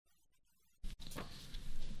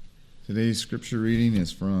Today's scripture reading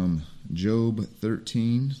is from Job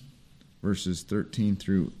 13, verses 13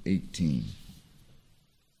 through 18.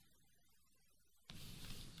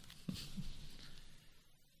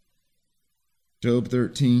 Job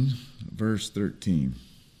 13, verse 13.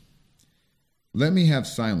 Let me have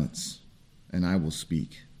silence, and I will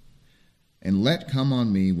speak, and let come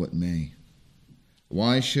on me what may.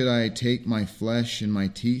 Why should I take my flesh in my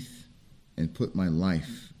teeth, and put my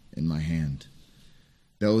life in my hand?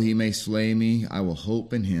 Though he may slay me, I will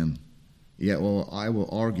hope in him, yet I will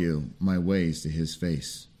argue my ways to his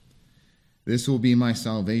face. This will be my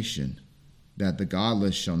salvation, that the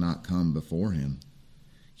godless shall not come before him.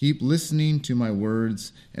 Keep listening to my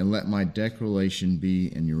words, and let my declaration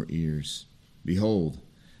be in your ears. Behold,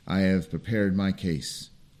 I have prepared my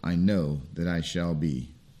case. I know that I shall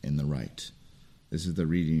be in the right. This is the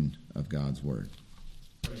reading of God's word.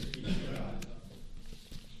 Praise be to God.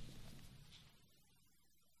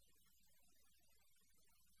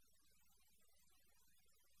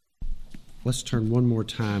 Let's turn one more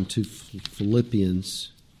time to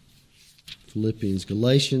Philippians,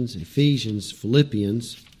 Galatians, Ephesians,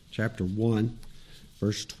 Philippians, chapter 1,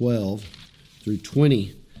 verse 12 through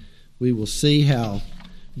 20. We will see how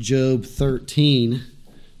Job 13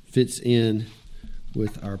 fits in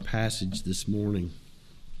with our passage this morning.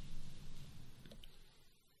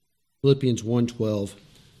 Philippians 1:12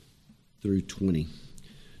 through 20.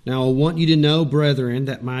 Now I want you to know, brethren,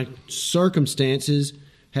 that my circumstances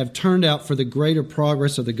have turned out for the greater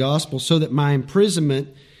progress of the gospel, so that my imprisonment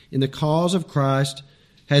in the cause of Christ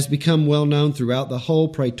has become well known throughout the whole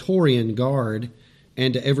Praetorian Guard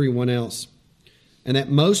and to everyone else, and that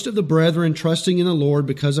most of the brethren, trusting in the Lord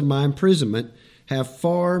because of my imprisonment, have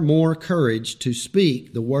far more courage to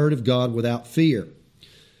speak the word of God without fear.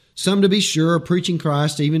 Some, to be sure, are preaching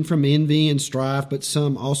Christ even from envy and strife, but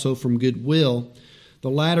some also from goodwill. The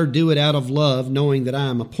latter do it out of love, knowing that I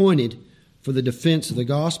am appointed for the defense of the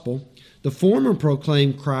gospel. The former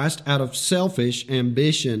proclaim Christ out of selfish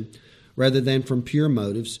ambition rather than from pure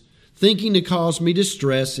motives, thinking to cause me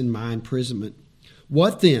distress in my imprisonment.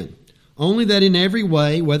 What then? Only that in every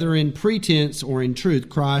way, whether in pretense or in truth,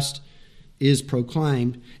 Christ is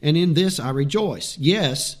proclaimed, and in this I rejoice.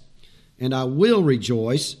 Yes, and I will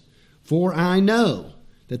rejoice, for I know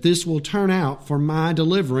that this will turn out for my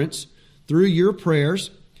deliverance through your prayers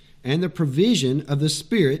and the provision of the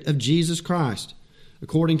Spirit of Jesus Christ,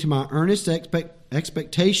 according to my earnest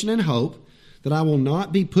expectation and hope, that I will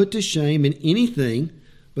not be put to shame in anything,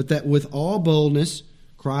 but that with all boldness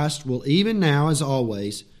Christ will even now, as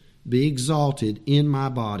always, be exalted in my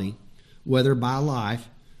body, whether by life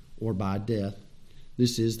or by death.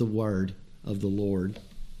 This is the word of the Lord.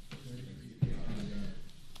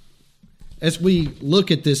 As we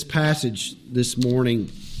look at this passage this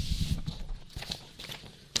morning,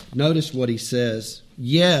 notice what he says.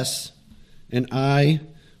 Yes, and I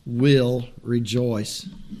will rejoice.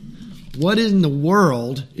 What in the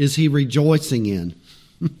world is he rejoicing in?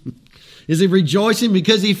 Is he rejoicing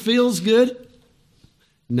because he feels good?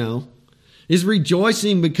 No. Is he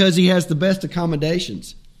rejoicing because he has the best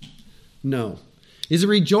accommodations? No. Is he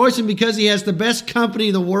rejoicing because he has the best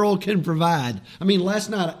company the world can provide? I mean, last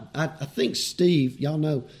night, I think Steve, y'all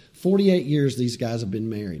know, 48 years these guys have been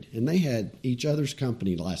married, and they had each other's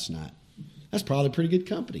company last night. That's probably pretty good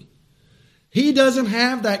company. He doesn't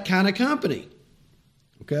have that kind of company.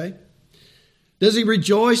 Okay? Does he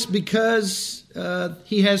rejoice because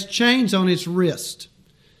he has chains on his wrist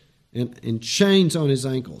and chains on his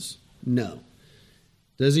ankles? No.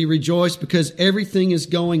 Does he rejoice because everything is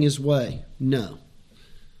going his way? No.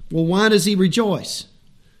 Well, why does he rejoice?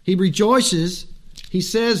 He rejoices, he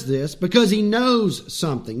says this, because he knows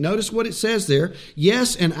something. Notice what it says there.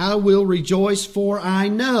 Yes, and I will rejoice, for I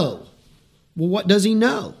know. Well, what does he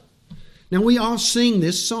know? Now, we all sing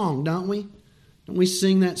this song, don't we? Don't we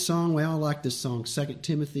sing that song? We all like this song, 2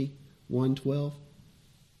 Timothy 1:12.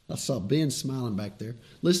 I saw Ben smiling back there.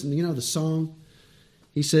 Listen, you know the song?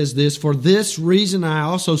 He says this, for this reason I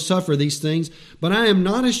also suffer these things, but I am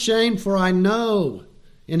not ashamed, for I know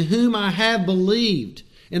in whom I have believed,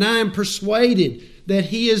 and I am persuaded that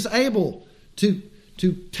he is able to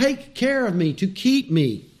take care of me, to keep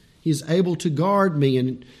me. He is able to guard me,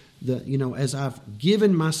 and as I've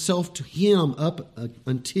given myself to him up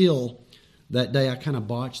until that day. I kind of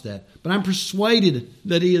botched that. But I'm persuaded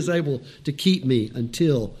that he is able to keep me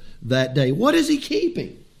until that day. What is he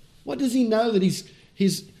keeping? What does he know that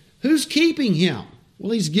who's keeping him?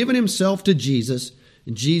 Well, he's given himself to Jesus,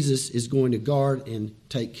 and Jesus is going to guard and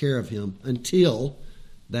take care of him until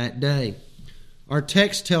that day. Our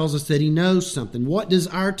text tells us that he knows something. What does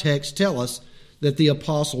our text tell us that the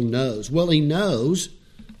apostle knows? Well, he knows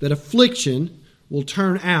that affliction will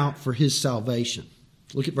turn out for his salvation.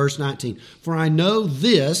 Look at verse 19. For I know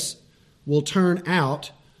this will turn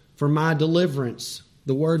out for my deliverance.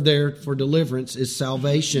 The word there for deliverance is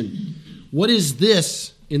salvation. What is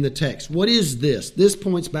this in the text? What is this? This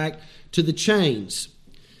points back to the chains.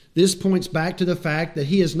 This points back to the fact that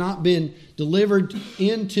he has not been delivered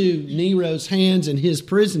into Nero's hands in his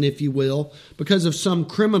prison, if you will, because of some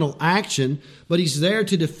criminal action, but he's there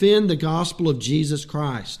to defend the gospel of Jesus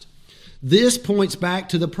Christ. This points back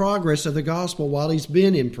to the progress of the gospel while he's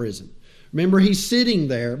been in prison. Remember, he's sitting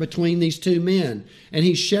there between these two men, and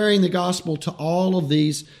he's sharing the gospel to all of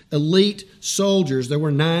these elite soldiers. There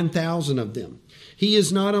were 9,000 of them. He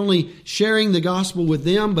is not only sharing the gospel with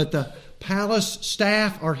them, but the palace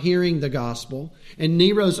staff are hearing the gospel, and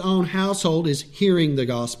Nero's own household is hearing the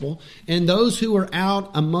gospel. And those who are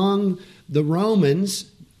out among the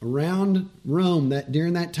Romans around Rome, that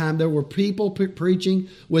during that time there were people preaching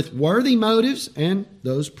with worthy motives and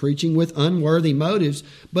those preaching with unworthy motives,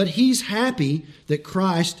 but he's happy that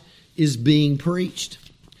Christ is being preached.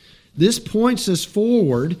 This points us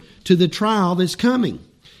forward to the trial that's coming.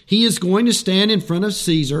 He is going to stand in front of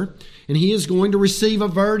Caesar, and he is going to receive a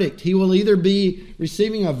verdict. He will either be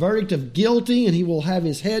receiving a verdict of guilty, and he will have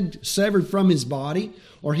his head severed from his body,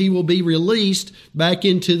 or he will be released back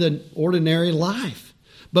into the ordinary life.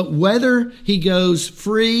 But whether he goes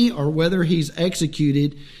free or whether he's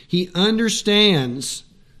executed, he understands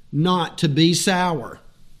not to be sour.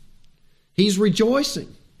 He's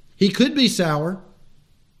rejoicing. He could be sour.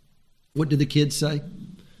 What do the kids say?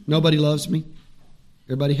 Nobody loves me.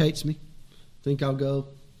 Everybody hates me. Think I'll go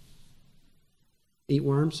eat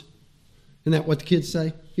worms? Isn't that what the kids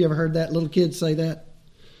say? You ever heard that? Little kids say that?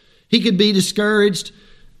 He could be discouraged.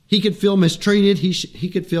 He could feel mistreated. He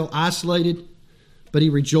could feel isolated. But he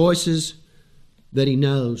rejoices that he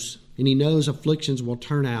knows. And he knows afflictions will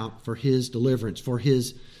turn out for his deliverance, for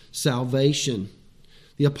his salvation.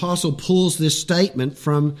 The apostle pulls this statement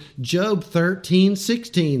from Job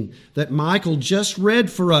 13:16 that Michael just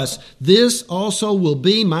read for us. This also will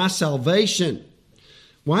be my salvation.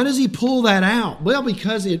 Why does he pull that out? Well,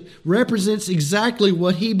 because it represents exactly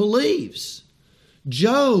what he believes.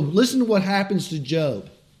 Job, listen to what happens to Job.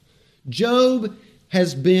 Job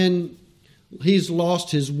he's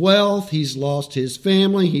lost his wealth, he's lost his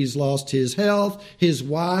family, he's lost his health, his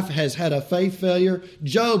wife has had a faith failure.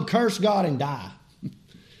 Job, curse God and die.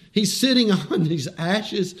 He's sitting on these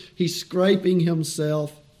ashes, he's scraping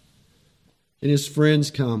himself, and his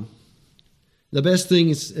friends come. The best thing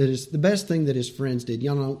is the best thing that his friends did.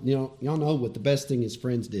 Y'all know what the best thing his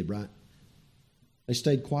friends did, right? They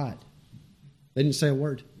stayed quiet. They didn't say a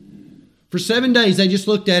word. For 7 days, they just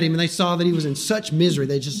looked at him and they saw that he was in such misery.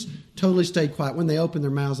 They just totally stayed quiet. When they opened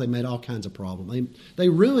their mouths, they made all kinds of problems. They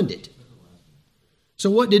ruined it. So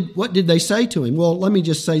what did they say to him? Well, let me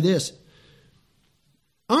just say this.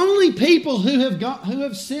 Only people who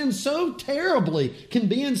have sinned so terribly can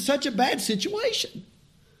be in such a bad situation.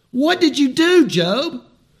 What did you do, Job?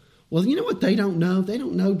 Well, you know what they don't know? They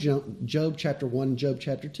don't know Job chapter 1 and Job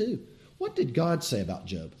chapter 2. What did God say about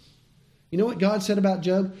Job? You know what God said about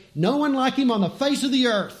Job? No one like him on the face of the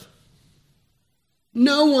earth.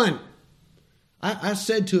 No one. I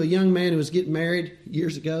said to a young man who was getting married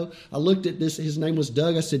years ago, I looked at this, his name was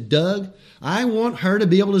Doug. I said, Doug, I want her to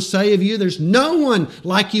be able to say of you, there's no one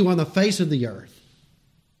like you on the face of the earth.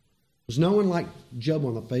 There's no one like Job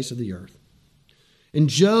on the face of the earth. And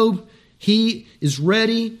Job, he is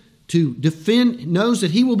ready to defend, knows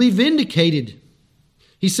that he will be vindicated.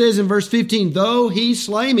 He says in verse 15, though he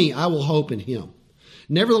slay me, I will hope in him.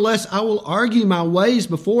 Nevertheless, I will argue my ways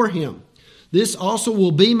before him. This also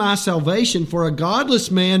will be my salvation, for a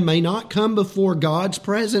godless man may not come before God's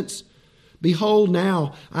presence. Behold,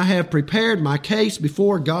 now I have prepared my case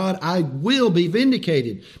before God. I will be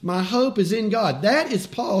vindicated. My hope is in God. That is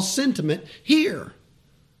Paul's sentiment here.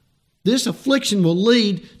 This affliction will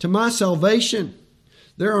lead to my salvation.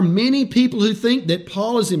 There are many people who think that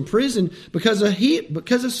Paul is in prison because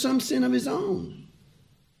of some sin of his own.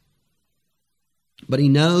 But he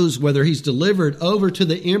knows whether he's delivered over to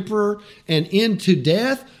the emperor and into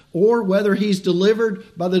death, or whether he's delivered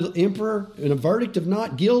by the emperor in a verdict of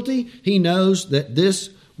not guilty, he knows that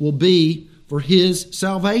this will be for his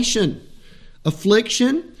salvation.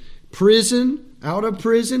 Affliction, prison, out of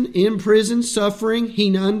prison, in prison, suffering,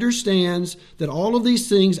 he understands that all of these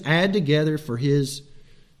things add together for his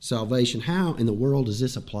salvation. How in the world does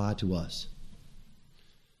this apply to us?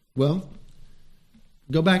 Well,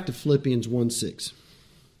 go back to Philippians 1:6.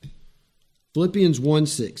 Philippians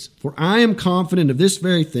 1:6. For I am confident of this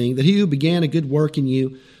very thing, that he who began a good work in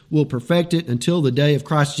you will perfect it until the day of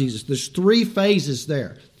Christ Jesus. There's 3 phases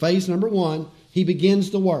there. Phase number 1, he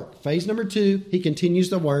begins the work. Phase number 2, he continues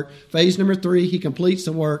the work. Phase number 3, he completes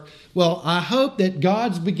the work. Well, I hope that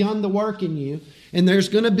God's begun the work in you, and there's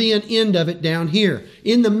going to be an end of it down here.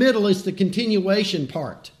 In the middle is the continuation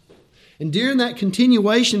part. And during that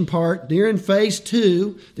continuation part, during phase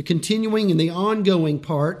 2, the continuing and the ongoing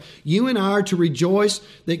part, you and I are to rejoice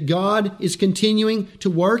that God is continuing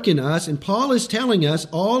to work in us. And Paul is telling us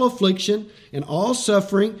all affliction and all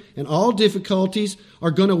suffering and all difficulties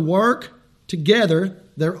are going to work together.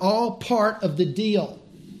 They're all part of the deal.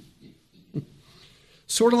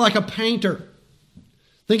 Sort of like a painter.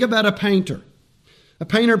 Think about a painter. A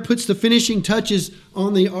painter puts the finishing touches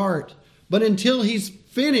on the art. But until he's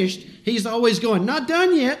finished, he's always going, not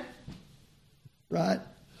done yet. Right?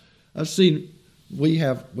 I've seen, we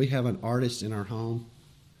have an artist in our home.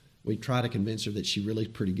 We try to convince her that she really is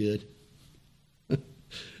pretty good.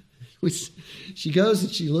 She goes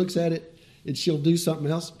and she looks at it and she'll do something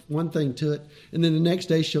else, one thing to it. And then the next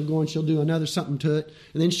day she'll go and she'll do another something to it.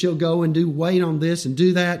 And then she'll go and wait on this and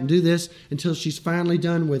do that and do this until she's finally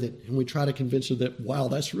done with it. And we try to convince her that, wow,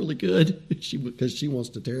 that's really good, because she wants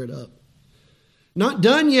to tear it up. Not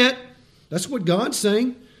done yet. That's what God's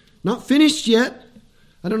saying. Not finished yet.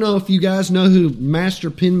 I don't know if you guys know who Master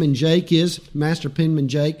Penman Jake is. Master Penman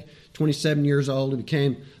Jake, 27 years old. He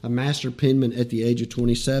became a master penman at the age of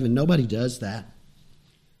 27. Nobody does that.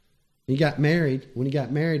 He got married. When he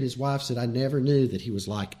got married, his wife said, I never knew that he was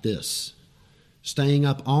like this. Staying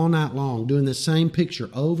up all night long, doing the same picture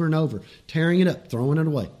over and over, tearing it up, throwing it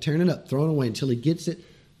away, tearing it up, throwing it away until he gets it,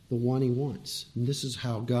 the one he wants. And this is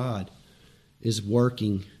how God is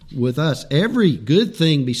working with us. Every good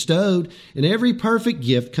thing bestowed and every perfect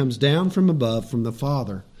gift comes down from above, from the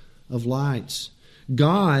Father of lights.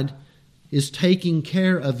 God is taking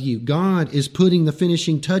care of you. God is putting the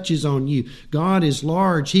finishing touches on you. God is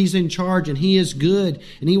large. He's in charge, and He is good,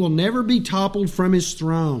 and He will never be toppled from His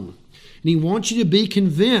throne. And He wants you to be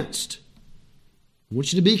convinced. I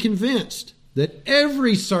want you to be convinced that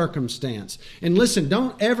every circumstance, and listen,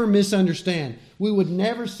 don't ever misunderstand. We would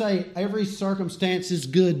never say every circumstance is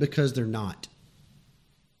good, because they're not.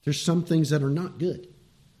 There's some things that are not good.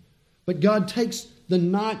 But God takes the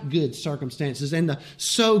not good circumstances and the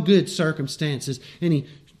so good circumstances, and He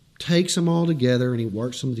takes them all together and He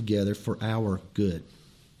works them together for our good.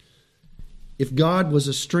 If God was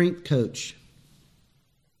a strength coach,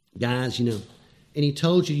 guys, and He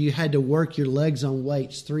told you you had to work your legs on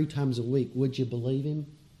weights 3 times a week, would you believe Him?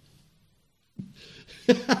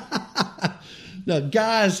 Now,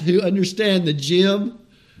 guys who understand the gym,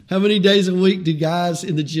 how many days a week do guys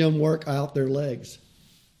in the gym work out their legs?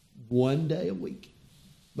 1 day a week.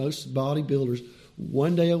 Most bodybuilders,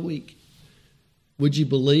 1 day a week. Would you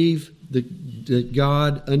believe that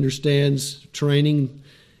God understands training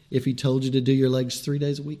if He told you to do your legs 3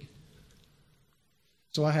 days a week?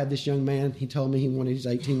 So I had this young man. He told me he's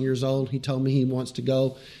 18 years old. He told me he wants to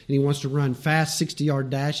go and he wants to run fast 60-yard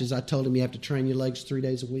dashes. I told him you have to train your legs 3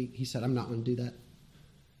 days a week. He said, I'm not going to do that.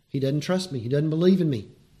 He doesn't trust me. He doesn't believe in me,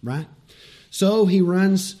 right? So he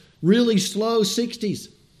runs really slow 60s.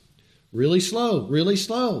 Really slow, really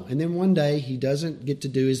slow. And then one day he doesn't get to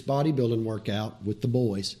do his bodybuilding workout with the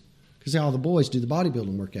boys, because all the boys do the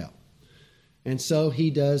bodybuilding workout. And so he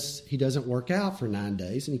doesn't work out for 9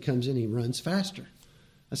 days, and he comes in and he runs faster.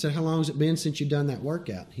 I said, how long has it been since you've done that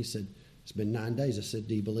workout? He said, it's been 9 days. I said,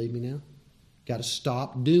 do you believe me now? Got to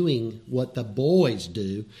stop doing what the boys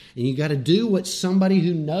do, and you got to do what somebody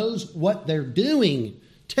who knows what they're doing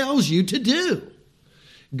tells you to do.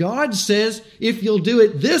 God says, if you'll do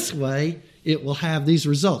it this way, it will have these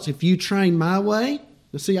results. If you train my way,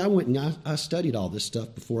 now see, I went and I studied all this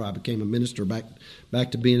stuff before I became a minister,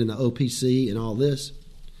 back to being in the OPC and all this.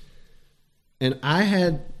 And I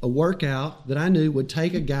had a workout that I knew would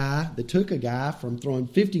took a guy from throwing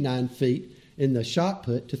 59 feet in the shot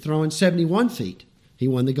put to throwing 71 feet. He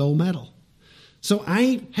won the gold medal. So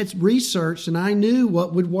I had researched and I knew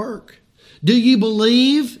what would work. Do you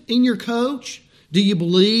believe in your coach? Do you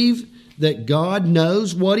believe that God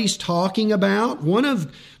knows what He's talking about? One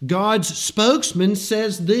of God's spokesmen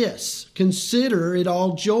says this: consider it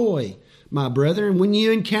all joy, my brethren, when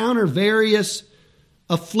you encounter various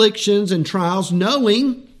afflictions and trials,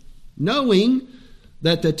 knowing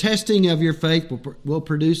that the testing of your faith will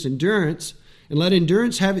produce endurance, and let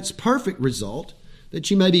endurance have its perfect result,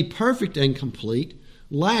 that you may be perfect and complete,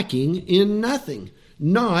 lacking in nothing.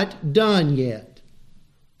 Not done yet.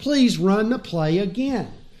 Please run the play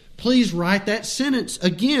again. Please write that sentence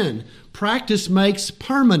again. Practice makes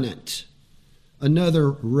permanent. Another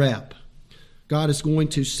rep. God is going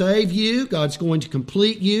to save you. God's going to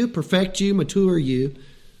complete you, perfect you, mature you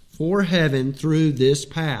for heaven through this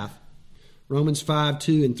path. Romans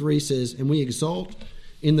 5:2-3 says, "And we exult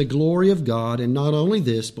in the glory of God, and not only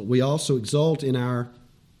this, but we also exult in our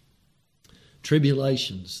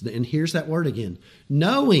tribulations." And here's that word again,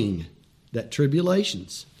 knowing that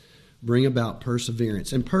tribulations bring about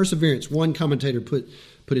perseverance. And perseverance, one commentator put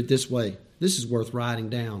it this way. This is worth writing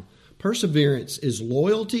down. Perseverance is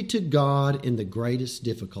loyalty to God in the greatest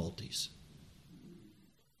difficulties.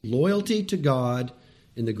 Loyalty to God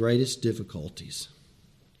in the greatest difficulties.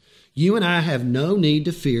 You and I have no need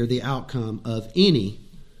to fear the outcome of any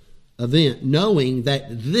event, knowing that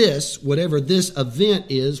this, whatever this event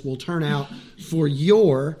is, will turn out for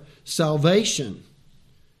your salvation.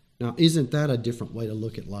 Now, isn't that a different way to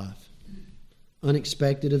look at life?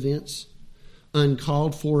 Unexpected events,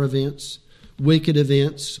 uncalled for events, wicked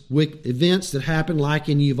events, events that happen like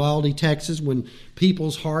in Uvalde, Texas, when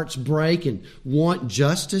people's hearts break and want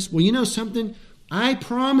justice. Well, you know something? I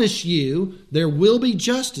promise you there will be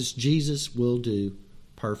justice. Jesus will do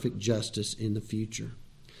perfect justice in the future.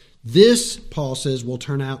 This, Paul says, will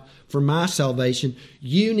turn out for my salvation.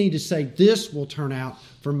 You need to say, this will turn out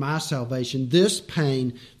for my salvation. This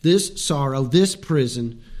pain, this sorrow, this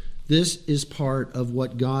prison, this is part of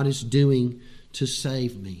what God is doing to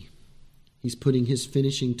save me. He's putting his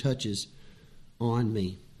finishing touches on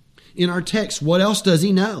me. In our text, what else does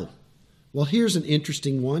he know? Well, here's an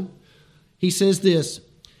interesting one. He says this,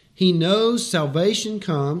 he knows salvation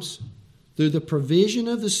comes through the provision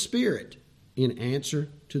of the Spirit in answer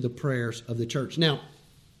to the prayers of the church. Now,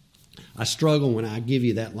 I struggle when I give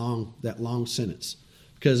you that long sentence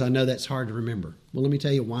because I know that's hard to remember. Well, let me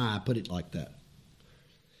tell you why I put it like that.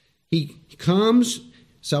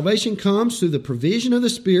 Salvation comes through the provision of the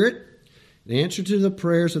Spirit in answer to the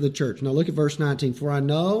prayers of the church. Now look at verse 19. For I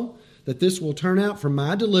know that this will turn out for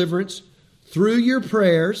my deliverance through your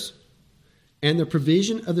prayers and the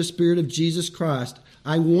provision of the Spirit of Jesus Christ.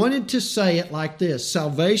 I wanted to say it like this.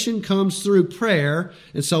 Salvation comes through prayer,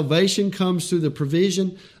 and salvation comes through the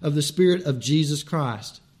provision of the Spirit of Jesus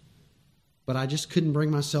Christ. But I just couldn't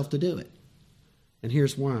bring myself to do it. And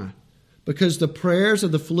here's why. Because the prayers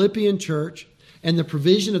of the Philippian church and the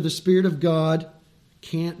provision of the Spirit of God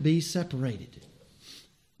can't be separated.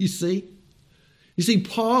 You see? You see,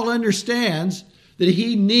 Paul understands that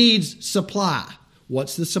he needs supply.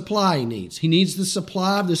 What's the supply he needs? He needs the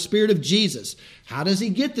supply of the Spirit of Jesus. How does he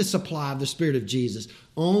get the supply of the Spirit of Jesus?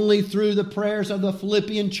 Only through the prayers of the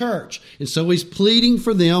Philippian church. And so he's pleading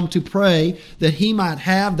for them to pray that he might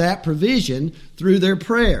have that provision through their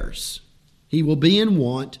prayers. He will be in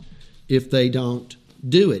want if they don't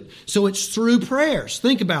do it. So it's through prayers.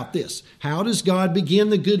 Think about this. How does God begin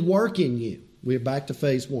the good work in you? We're back to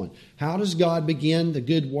phase one. How does God begin the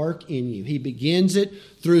good work in you? He begins it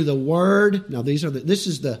through the Word. Now,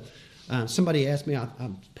 somebody asked me,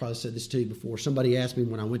 I've probably said this to you before. Somebody asked me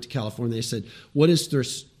when I went to California, they said, what is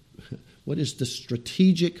the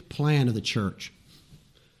strategic plan of the church?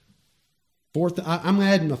 I'm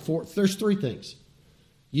adding a fourth. There's three things.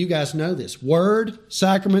 You guys know this. Word,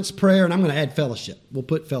 sacraments, prayer, and I'm going to add fellowship. We'll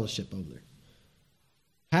put fellowship over there.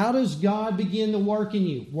 How does God begin the work in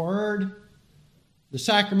you? Word, the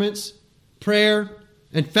sacraments, prayer,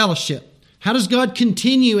 and fellowship. How does God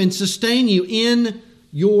continue and sustain you in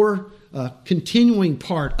your continuing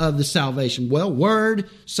part of the salvation? Well, word,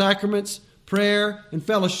 sacraments, prayer, and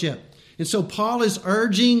fellowship. And so Paul is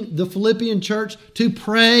urging the Philippian church to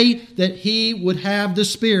pray that he would have the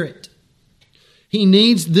Spirit. He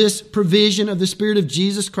needs this provision of the Spirit of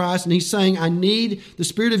Jesus Christ, and he's saying, I need the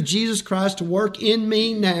Spirit of Jesus Christ to work in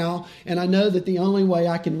me now, and I know that the only way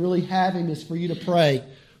I can really have him is for you to pray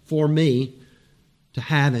for me to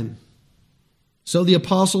have him. So the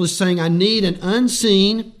apostle is saying, I need an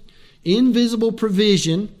unseen, invisible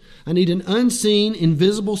provision. I need an unseen,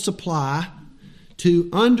 invisible supply to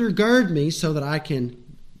undergird me so that I can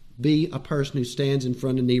be a person who stands in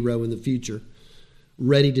front of Nero in the future,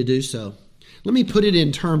 ready to do so. Let me put it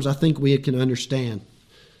in terms I think we can understand.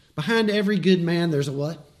 Behind every good man, there's a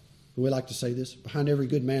what? We like to say this. Behind every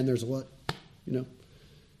good man, there's a what? You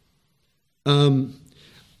know?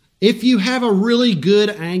 If you have a really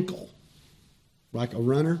good ankle, like a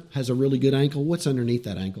runner has a really good ankle, what's underneath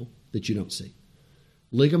that ankle that you don't see?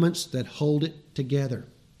 Ligaments that hold it together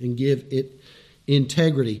and give it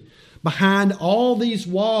integrity. Behind all these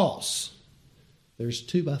walls, there's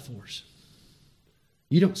 2x4s.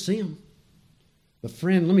 You don't see them. But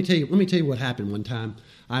friend, let me tell you what happened one time.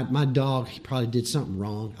 My dog, he probably did something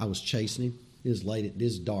wrong. I was chasing him. It was late. It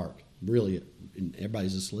is dark, really, and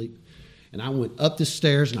everybody's asleep. And I went up the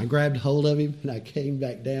stairs and I grabbed hold of him and I came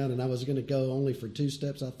back down, and I was going to go only for 2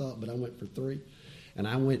 steps, I thought, but I went for 3. And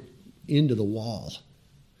I went into the wall.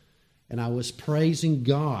 And I was praising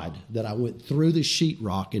God that I went through the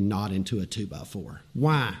sheetrock and not into a 2x4.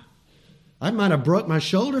 Why? I might have broke my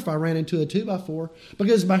shoulder if I ran into a 2x4,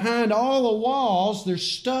 because behind all the walls, there's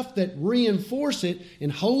stuff that reinforce it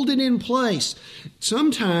and hold it in place.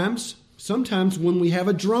 Sometimes when we have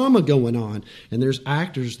a drama going on and there's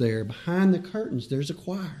actors there, behind the curtains, there's a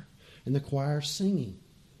choir, and the choir's singing.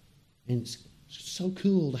 And it's so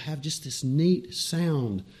cool to have just this neat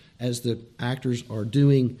sound as the actors are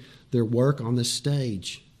doing their work on the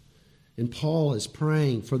stage. And Paul is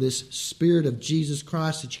praying for this Spirit of Jesus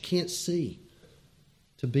Christ that you can't see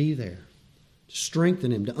to be there, to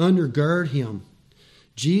strengthen him, to undergird him.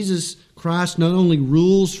 Jesus Christ not only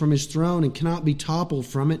rules from his throne and cannot be toppled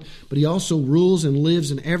from it, but he also rules and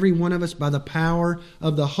lives in every one of us by the power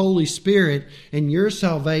of the Holy Spirit. And your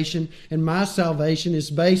salvation and my salvation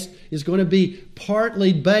is going to be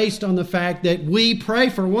partly based on the fact that we pray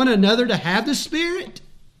for one another to have the Spirit.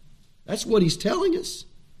 That's what he's telling us.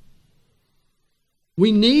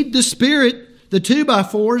 We need the Spirit, the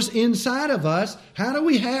 2x4s inside of us. How do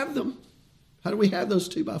we have them? How do we have those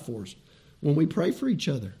 2x4s? When we pray for each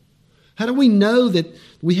other. How do we know that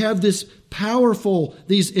we have this powerful,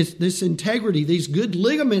 this integrity, these good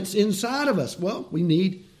ligaments inside of us? Well, we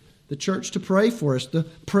need the church to pray for us. The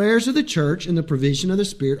prayers of the church and the provision of the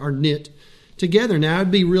Spirit are knit together. Now, it'd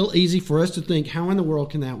be real easy for us to think, how in the world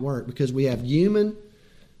can that work? Because we have human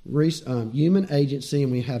agency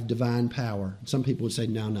and we have divine power. Some people would say,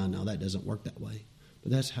 no, that doesn't work that way.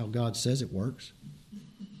 But that's how God says it works.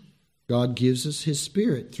 God gives us his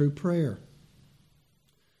Spirit through prayer.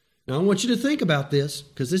 Now, I want you to think about this,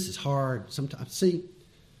 because this is hard sometimes. See,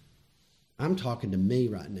 I'm talking to me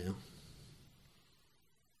right now.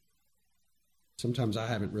 Sometimes I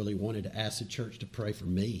haven't really wanted to ask the church to pray for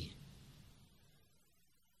me.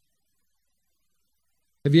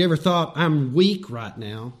 Have you ever thought, I'm weak right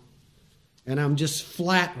now, and I'm just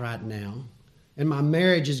flat right now, and my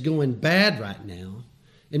marriage is going bad right now,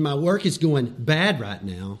 and my work is going bad right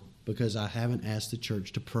now, because I haven't asked the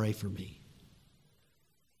church to pray for me.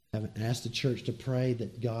 I haven't asked the church to pray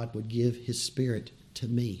that God would give his Spirit to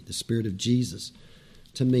me, the Spirit of Jesus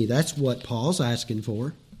to me. That's what Paul's asking for.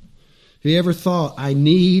 Have you ever thought, I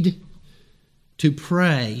need to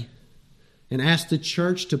pray and ask the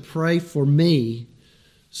church to pray for me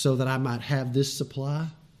so that I might have this supply?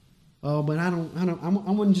 Oh, but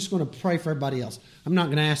I'm just going to pray for everybody else. I'm not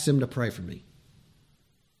going to ask them to pray for me.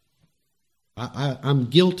 I'm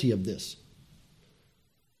guilty of this.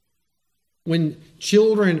 When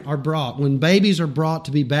children are brought, when babies are brought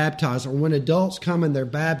to be baptized, or when adults come and they're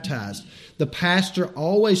baptized, the pastor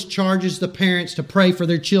always charges the parents to pray for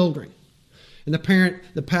their children. And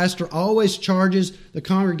the pastor always charges the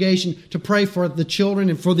congregation to pray for the children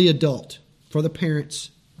and for the adult, for the parents.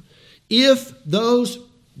 If those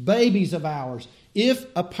babies of ours, if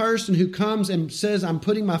a person who comes and says, I'm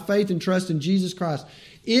putting my faith and trust in Jesus Christ,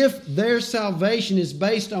 if their salvation is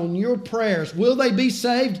based on your prayers, will they be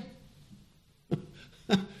saved?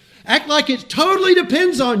 Act like it totally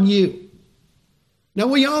depends on you. Now,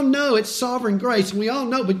 we all know it's sovereign grace, and we all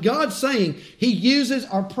know, but God's saying he uses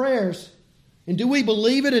our prayers. And do we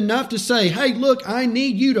believe it enough to say, hey, look, I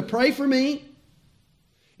need you to pray for me?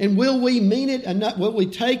 And will we mean it enough? Will we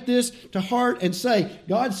take this to heart and say,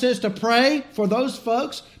 God says to pray for those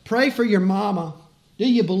folks? Pray for your mama. Do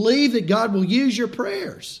you believe that God will use your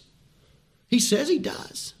prayers? He says he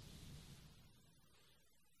does.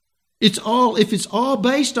 If it's all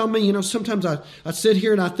based on me, sometimes I sit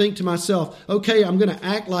here and I think to myself, okay, I'm going to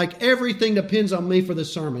act like everything depends on me for the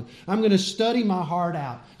sermon. I'm going to study my heart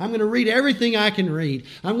out. I'm going to read everything I can read.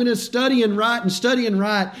 I'm going to study and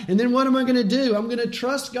write. And then what am I going to do? I'm going to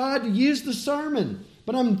trust God to use the sermon.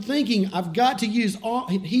 But I'm thinking I've got to use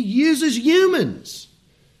he uses humans.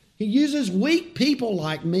 He uses weak people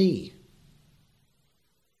like me.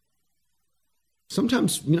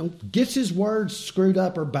 Sometimes, gets his words screwed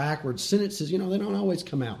up or backwards. Sentences, they don't always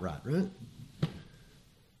come out right?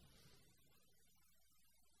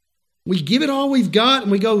 We give it all we've got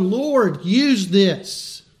and we go, Lord, use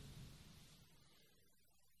this.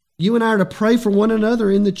 You and I are to pray for one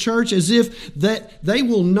another in the church as if that they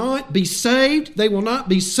will not be saved, they will not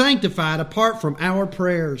be sanctified apart from our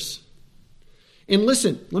prayers. And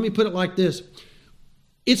listen, let me put it like this.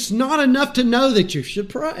 It's not enough to know that you should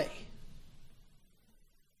pray.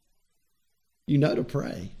 You know to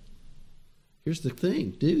pray. Here's the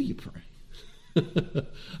thing. Do you pray?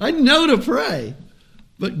 I know to pray,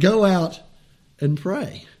 but go out and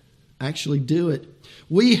pray. actually do it.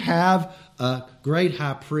 We have a great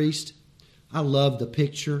high priest. I love the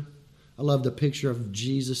picture. I love the picture of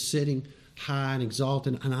Jesus sitting high and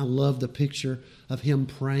exalted, and I love the picture of him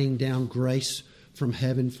praying down grace from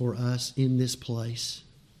heaven for us in this place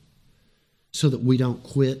so that we don't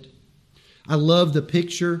quit. I love the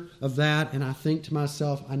picture of that, and I think to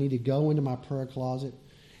myself, I need to go into my prayer closet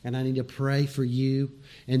and I need to pray for you.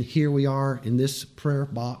 And here we are in this prayer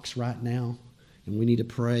box right now, and we need to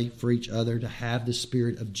pray for each other to have the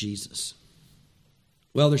Spirit of Jesus.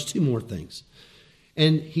 Well, there's two more things.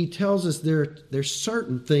 And he tells us there's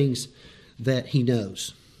certain things that he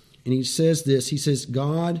knows. And he says this, he says,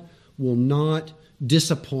 God will not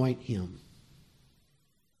disappoint him.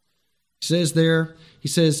 He says there, he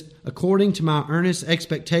says, according to my earnest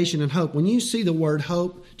expectation and hope. When you see the word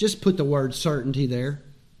hope, just put the word certainty there.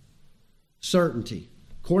 Certainty.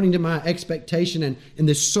 According to my expectation and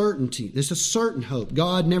this certainty, this is a certain hope.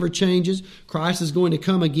 God never changes. Christ is going to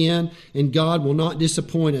come again, and God will not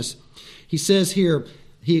disappoint us. He says here,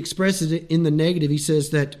 he expresses it in the negative. He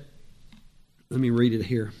says that, let me read it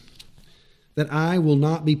here, that I will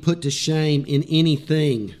not be put to shame in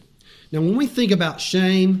anything. Now, when we think about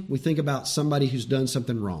shame, we think about somebody who's done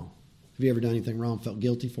something wrong. Have you ever done anything wrong, felt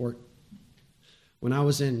guilty for it? When I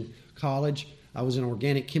was in college, I was in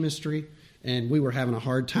organic chemistry, and we were having a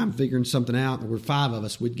hard time figuring something out. There were 5 of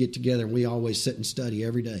us. We'd get together, and we always sit and study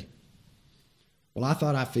every day. Well, I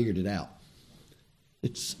thought I figured it out.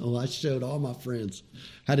 And so I showed all my friends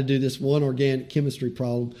how to do this one organic chemistry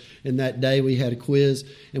problem. And that day we had a quiz,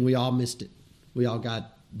 and we all missed it. We all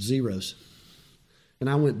got zeros. And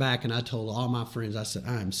I went back and I told all my friends, I said,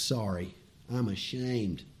 I'm sorry. I'm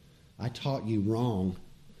ashamed. I taught you wrong.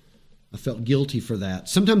 I felt guilty for that.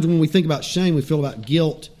 Sometimes when we think about shame, we feel about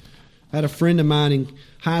guilt. I had a friend of mine in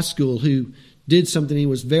high school who did something he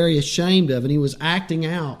was very ashamed of, and he was acting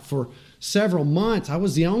out for several months. I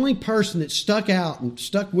was the only person that stuck out and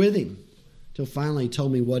stuck with him until finally he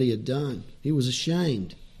told me what he had done. He was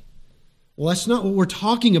ashamed. Well, that's not what we're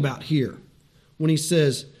talking about here when he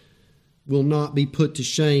says, will not be put to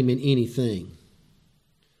shame in anything.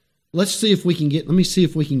 Let me see if we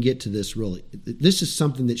can get to this really. This is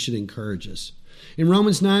something that should encourage us. In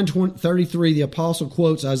Romans 9:33, the apostle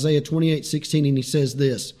quotes Isaiah 28:16, and he says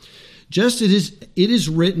this, just as it is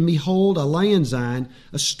written, behold, I lay in Zion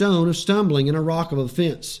a stone of stumbling and a rock of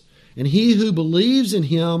offense, and he who believes in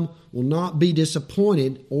him will not be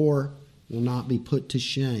disappointed or will not be put to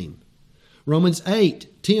shame. Romans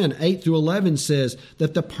 8:10-8-11 says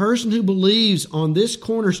that the person who believes on this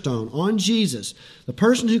cornerstone, on Jesus, the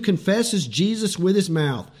person who confesses Jesus with his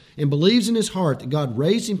mouth and believes in his heart that God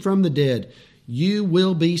raised him from the dead, you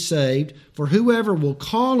will be saved. For whoever will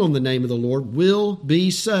call on the name of the Lord will be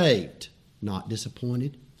saved. Not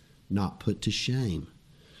disappointed, not put to shame.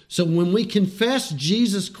 So when we confess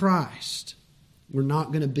Jesus Christ, we're not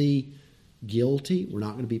going to be guilty. We're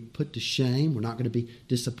not going to be put to shame. We're not going to be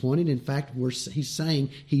disappointed. In fact, he's saying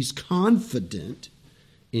he's confident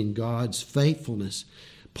in God's faithfulness.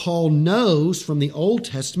 Paul knows from the Old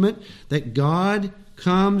Testament that God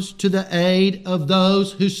comes to the aid of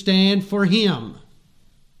those who stand for him.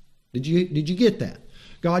 Did you get that?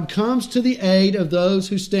 God comes to the aid of those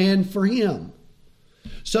who stand for him.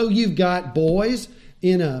 So you've got boys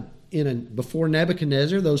before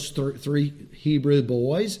Nebuchadnezzar, those 3 Hebrew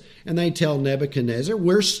boys, and they tell Nebuchadnezzar,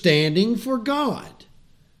 we're standing for God.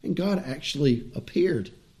 And God actually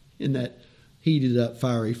appeared in that heated up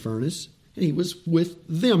fiery furnace, and he was with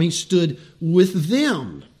them. He stood with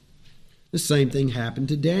them. The same thing happened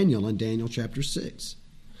to Daniel in Daniel chapter 6.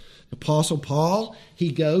 Apostle Paul,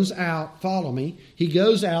 he goes out, follow me, he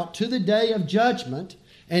goes out to the day of judgment,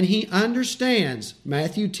 and he understands,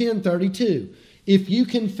 Matthew 10:32, if you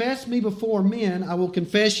confess me before men, I will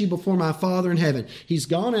confess you before my Father in heaven. He's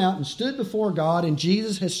gone out and stood before God, and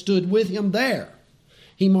Jesus has stood with him there.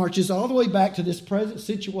 He marches all the way back to this present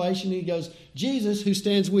situation, and he goes, Jesus, who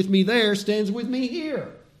stands with me there, stands with me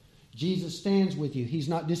here. Jesus stands with you. He's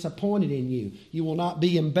not disappointed in you. You will not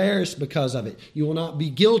be embarrassed because of it. You will not be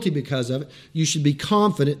guilty because of it. You should be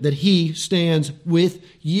confident that he stands with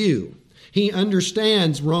you. He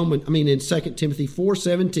understands in 2 Timothy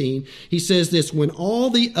 4:17, he says this, when all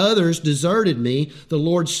the others deserted me, the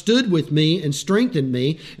Lord stood with me and strengthened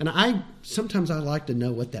me. And sometimes I like to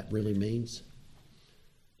know what that really means.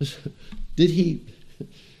 Was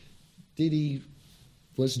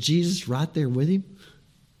Jesus right there with him?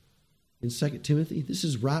 In 2 Timothy, this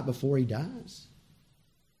is right before he dies.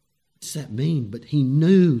 What does that mean? But he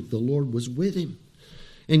knew the Lord was with him.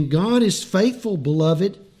 And God is faithful,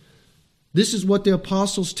 beloved. This is what the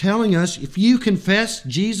apostle's telling us. If you confess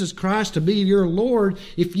Jesus Christ to be your Lord,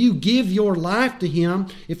 if you give your life to Him,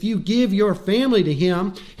 if you give your family to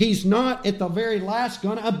Him, He's not at the very last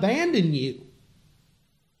going to abandon you.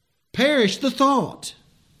 Perish the thought.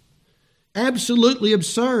 Absolutely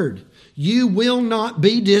absurd. You will not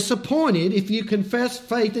be disappointed if you confess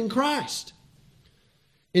faith in Christ.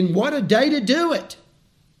 And what a day to do it.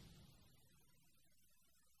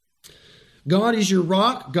 God is your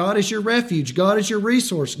rock. God is your refuge. God is your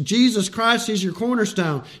resource. Jesus Christ is your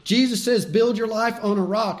cornerstone. Jesus says, build your life on a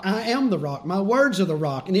rock. I am the rock. My words are the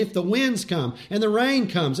rock. And if the winds come and the rain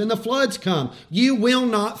comes and the floods come, you will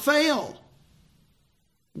not fail.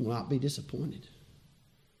 You will not be disappointed.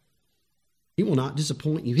 He will not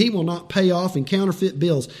disappoint you. He will not pay off in counterfeit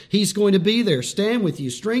bills. He's going to be there, stand with you,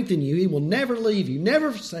 strengthen you. He will never leave you,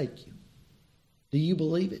 never forsake you. Do you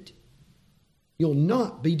believe it? You'll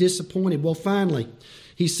not be disappointed. Well, finally,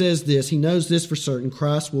 he says this. He knows this for certain.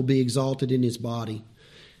 Christ will be exalted in his body.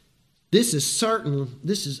 This is certain.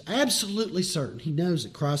 This is absolutely certain. He knows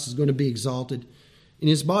that Christ is going to be exalted in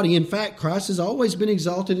his body. In fact, Christ has always been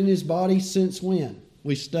exalted in his body since when?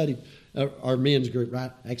 We studied our men's group,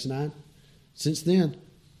 right? Acts 9. Since then.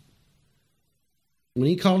 When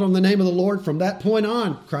he called on the name of the Lord, from that point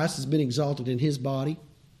on, Christ has been exalted in his body.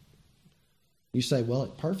 You say, well,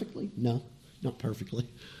 perfectly? No. Not perfectly.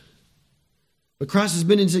 But Christ has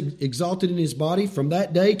been exalted in his body from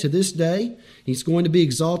that day to this day. He's going to be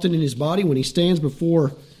exalted in his body when he stands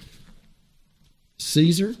before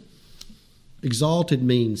Caesar. Exalted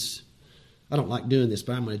means, I don't like doing this,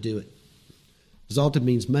 but I'm going to do it. Exalted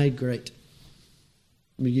means made great.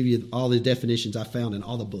 Let me give you all the definitions I found in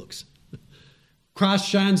all the books. Christ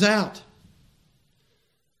shines out.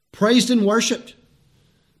 Praised and worshiped.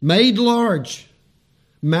 Made large.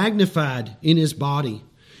 Magnified in his body.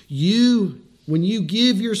 When you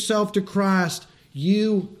give yourself to Christ,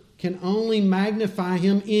 you can only magnify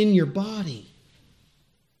him in your body.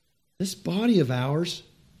 This body of ours,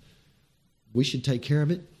 we should take care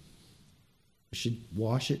of it. We should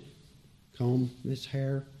wash it, comb its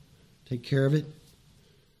hair, take care of it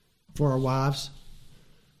for our wives.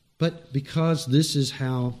 But because this is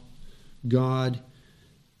how God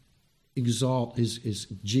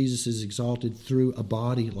Jesus is exalted through a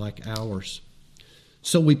body like ours.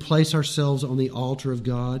 So we place ourselves on the altar of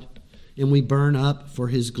God and we burn up for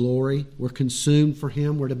his glory. We're consumed for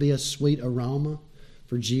him. We're to be a sweet aroma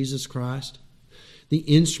for Jesus Christ. The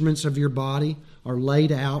instruments of your body are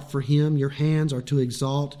laid out for him. Your hands are to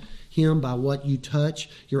exalt him by what you touch.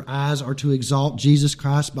 Your eyes are to exalt Jesus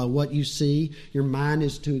Christ by what you see. Your mind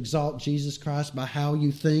is to exalt Jesus Christ by how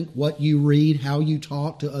you think, what you read, how you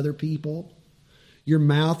talk to other people. Your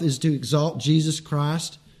mouth is to exalt Jesus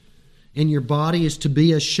Christ. And your body is to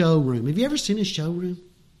be a showroom. Have you ever seen a showroom?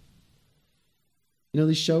 You know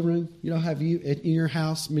this showroom? You know, have you in your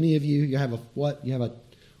house, many of you have a what? You have a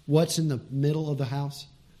what's in the middle of the house?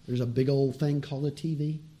 There's a big old thing called a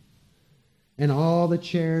TV. And all the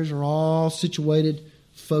chairs are all situated,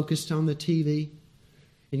 focused on the TV.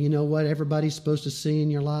 And you know what everybody's supposed to see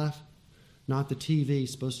in your life? Not the TV,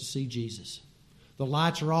 supposed to see Jesus. The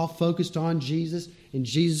lights are all focused on Jesus, and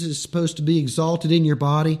Jesus is supposed to be exalted in your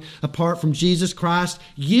body. Apart from Jesus Christ,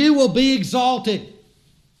 you will be exalted.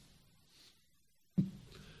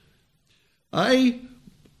 I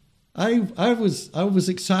was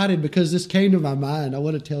excited because this came to my mind. I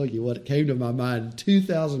want to tell you what it came to my mind. In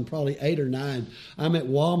 2000, probably 8 or 9, I'm at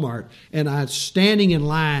Walmart and I'm standing in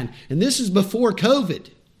line. And this is before COVID,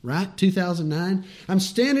 right? 2009. I'm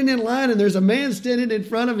standing in line and there's a man standing in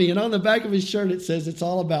front of me. And on the back of his shirt it says, "It's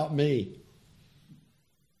all about me."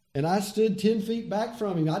 And I stood 10 feet back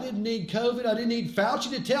from him. I didn't need COVID. I didn't need Fauci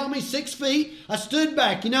to tell me 6 feet. I stood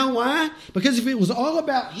back. You know why? Because if it was all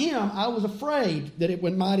about him, I was afraid that it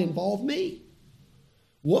might involve me.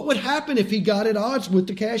 What would happen if he got at odds with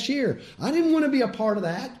the cashier? I didn't want to be a part of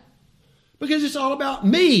that because it's all about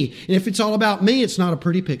me. And if it's all about me, it's not a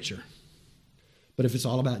pretty picture. But if it's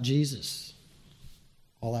all about Jesus,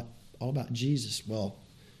 all about Jesus, well,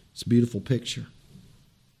 it's a beautiful picture.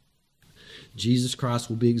 Jesus Christ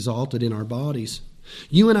will be exalted in our bodies.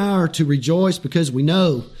 You and I are to rejoice because we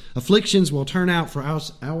know afflictions will turn out for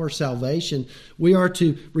our salvation. We are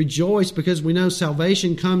to rejoice because we know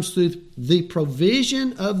salvation comes through the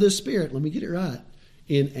provision of the Spirit. Let me get it right.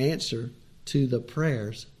 In answer to the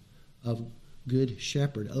prayers of Good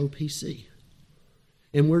Shepherd, OPC.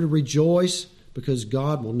 And we're to rejoice because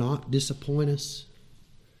God will not disappoint us.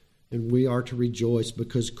 And we are to rejoice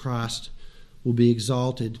because Christ will be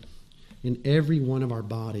exalted in every one of our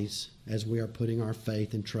bodies as we are putting our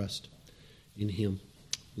faith and trust in him.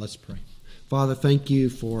 Let's pray. Father, thank you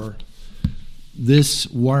for this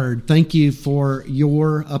word. Thank you for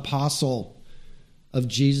your apostle of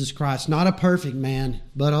Jesus Christ. Not a perfect man,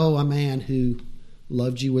 but a man who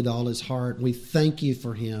loved you with all his heart. We thank you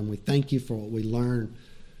for him. We thank you for what we learn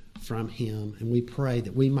from him. And we pray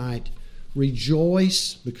that we might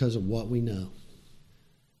rejoice because of what we know.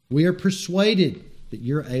 We are persuaded that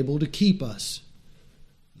you're able to keep us,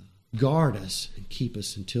 guard us, and keep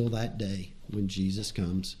us until that day when Jesus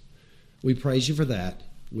comes. We praise you for that.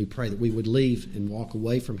 We pray that we would leave and walk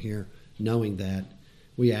away from here knowing that.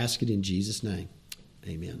 We ask it in Jesus' name.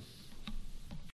 Amen.